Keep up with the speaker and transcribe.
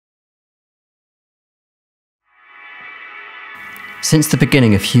Since the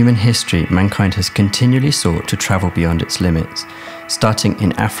beginning of human history, mankind has continually sought to travel beyond its limits, starting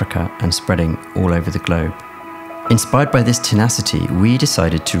in Africa and spreading all over the globe. Inspired by this tenacity, we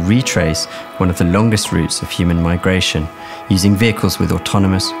decided to retrace one of the longest routes of human migration using vehicles with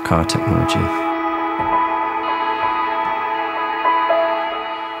autonomous car technology.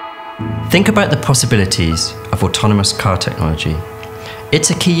 Think about the possibilities of autonomous car technology. It's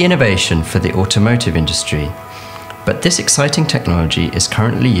a key innovation for the automotive industry, but this exciting technology is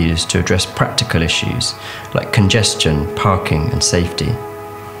currently used to address practical issues like congestion, parking, and safety.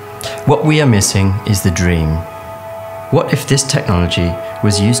 What we are missing is the dream. What if this technology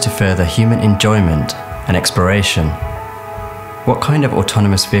was used to further human enjoyment and exploration? What kind of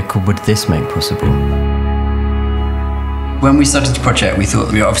autonomous vehicle would this make possible? When we started the project, we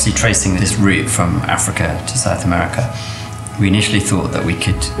thought we were obviously tracing this route from Africa to South America. We initially thought that we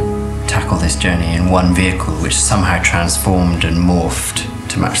could tackle this journey in one vehicle, which somehow transformed and morphed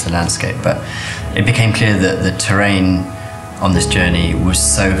to match the landscape. But it became clear that the terrain on this journey was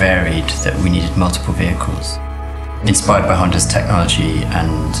so varied that we needed multiple vehicles. Inspired by Honda's technology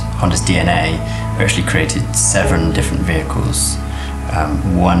and Honda's DNA, we actually created 7 different vehicles,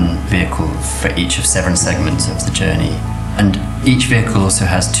 one vehicle for each of 7 segments of the journey. And each vehicle also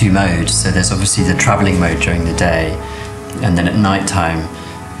has 2 modes, so there's obviously the travelling mode during the day, and then at night time,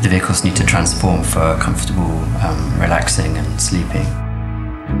 the vehicles need to transform for comfortable relaxing and sleeping.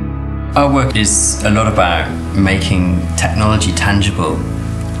 Our work is a lot about making technology tangible,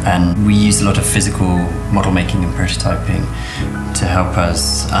 and we use a lot of physical model making and prototyping to help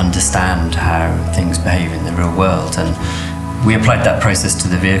us understand how things behave in the real world. And we applied that process to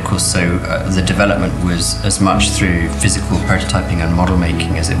the vehicles, so the development was as much through physical prototyping and model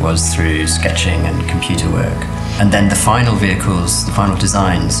making as it was through sketching and computer work. And then the final vehicles, the final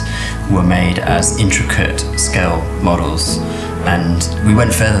designs, were made as intricate scale models. And we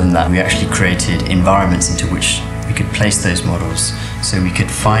went further than that. We actually created environments into which we could place those models, so we could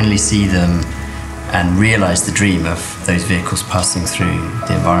finally see them and realize the dream of those vehicles passing through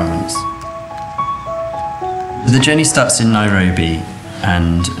the environments. The journey starts in Nairobi,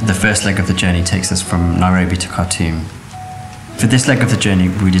 and the first leg of the journey takes us from Nairobi to Khartoum. For this leg of the journey,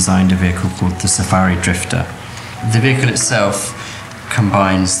 we designed a vehicle called the Safari Drifter. The vehicle itself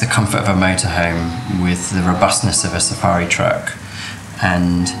combines the comfort of a motorhome with the robustness of a safari truck,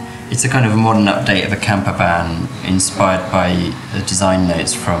 and it's a kind of a modern update of a camper van inspired by the design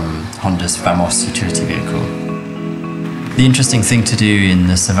notes from Honda's Vamos utility vehicle. The interesting thing to do in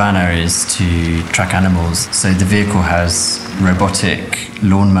the savannah is to track animals. So the vehicle has robotic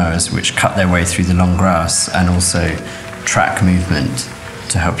lawnmowers which cut their way through the long grass and also track movement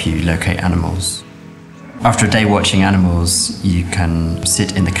to help you locate animals. After a day watching animals, you can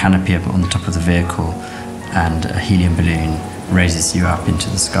sit in the canopy up on the top of the vehicle, and a helium balloon raises you up into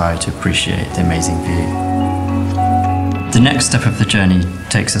the sky to appreciate the amazing view. The next step of the journey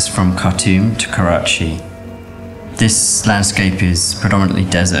takes us from Khartoum to Karachi. This landscape is predominantly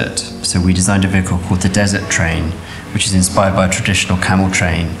desert, so we designed a vehicle called the Desert Train, which is inspired by a traditional camel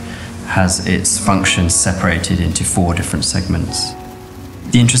train, has its functions separated into 4 different segments.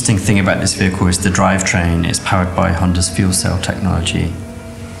 The interesting thing about this vehicle is the drivetrain is powered by Honda's fuel cell technology.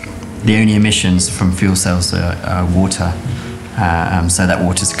 The only emissions from fuel cells are water, so that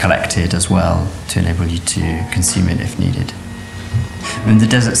water is collected as well to enable you to consume it if needed. And the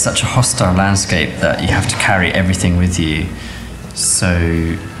desert's such a hostile landscape that you have to carry everything with you. So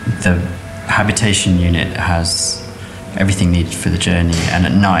the habitation unit has everything needed for the journey, and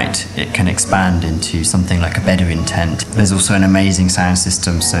at night it can expand into something like a Bedouin tent. There's also an amazing sound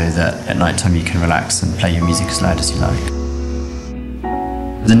system so that at night time you can relax and play your music as loud as you like.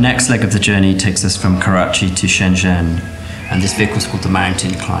 The next leg of the journey takes us from Karachi to Shenzhen, and this vehicle is called the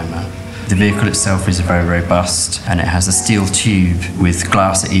Mountain Climber. The vehicle itself is very robust, and it has a steel tube with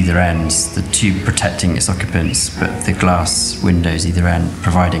glass at either ends, the tube protecting its occupants, but the glass windows either end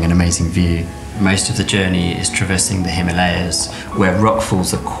providing an amazing view. Most of the journey is traversing the Himalayas, where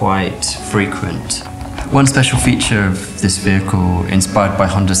rockfalls are quite frequent. One special feature of this vehicle, inspired by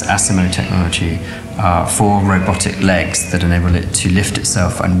Honda's Asimo technology, are 4 robotic legs that enable it to lift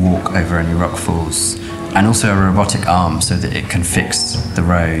itself and walk over any rockfalls, and also a robotic arm so that it can fix the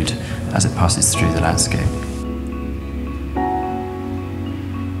road as it passes through the landscape.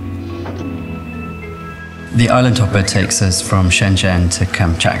 The island hopper takes us from Shenzhen to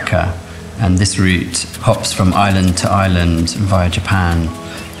Kamchatka, and this route hops from island to island via Japan,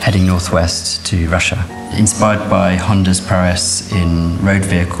 heading northwest to Russia. Inspired by Honda's prowess in road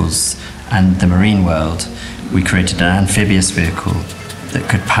vehicles and the marine world, we created an amphibious vehicle that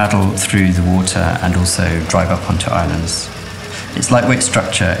could paddle through the water and also drive up onto islands. Its lightweight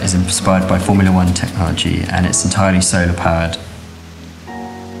structure is inspired by Formula One technology and it's entirely solar powered.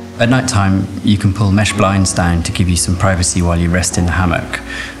 At night time, you can pull mesh blinds down to give you some privacy while you rest in the hammock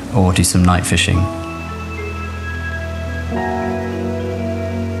or do some night fishing.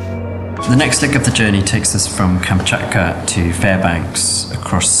 The next leg of the journey takes us from Kamchatka to Fairbanks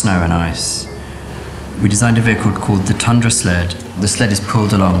across snow and ice. We designed a vehicle called the Tundra Sled. The sled is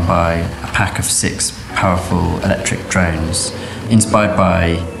pulled along by a pack of 6 powerful electric drones, inspired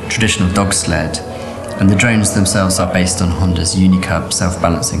by traditional dog sled, and the drones themselves are based on Honda's UNI-CUB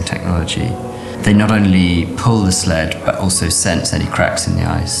self-balancing technology. They not only pull the sled, but also sense any cracks in the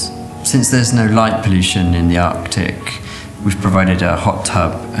ice. Since there's no light pollution in the Arctic, we've provided a hot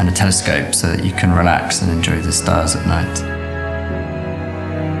tub and a telescope so that you can relax and enjoy the stars at night.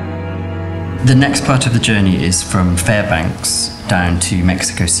 The next part of the journey is from Fairbanks down to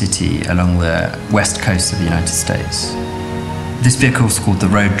Mexico City along the west coast of the United States. This vehicle is called the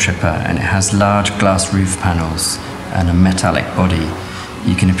Road Tripper and it has large glass roof panels and a metallic body.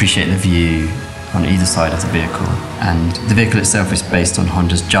 You can appreciate the view on either side of the vehicle, and the vehicle itself is based on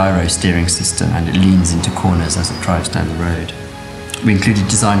Honda's gyro steering system and it leans into corners as it drives down the road. We included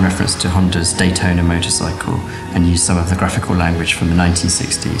design reference to Honda's Daytona motorcycle and used some of the graphical language from the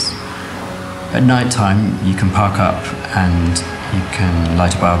 1960s. At night time, you can park up and you can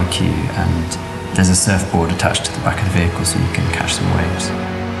light a barbecue, and there's a surfboard attached to the back of the vehicle so you can catch some waves.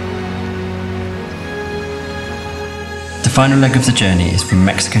 The final leg of the journey is from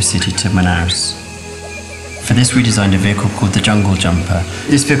Mexico City to Manaus. For this we designed a vehicle called the Jungle Jumper.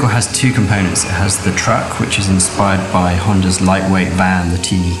 This vehicle has 2 components. It has the truck, which is inspired by Honda's lightweight van, the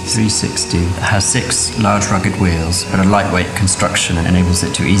T360. It has 6 large rugged wheels, but a lightweight construction enables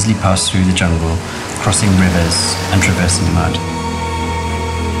it to easily pass through the jungle, crossing rivers and traversing mud.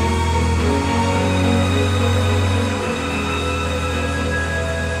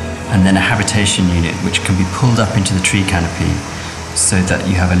 And then a habitation unit which can be pulled up into the tree canopy so that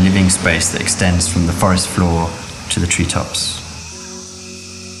you have a living space that extends from the forest floor to the treetops.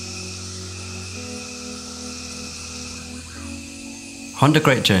 Honda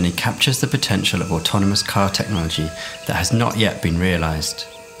Great Journey captures the potential of autonomous car technology that has not yet been realised.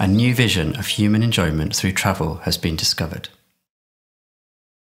 A new vision of human enjoyment through travel has been discovered.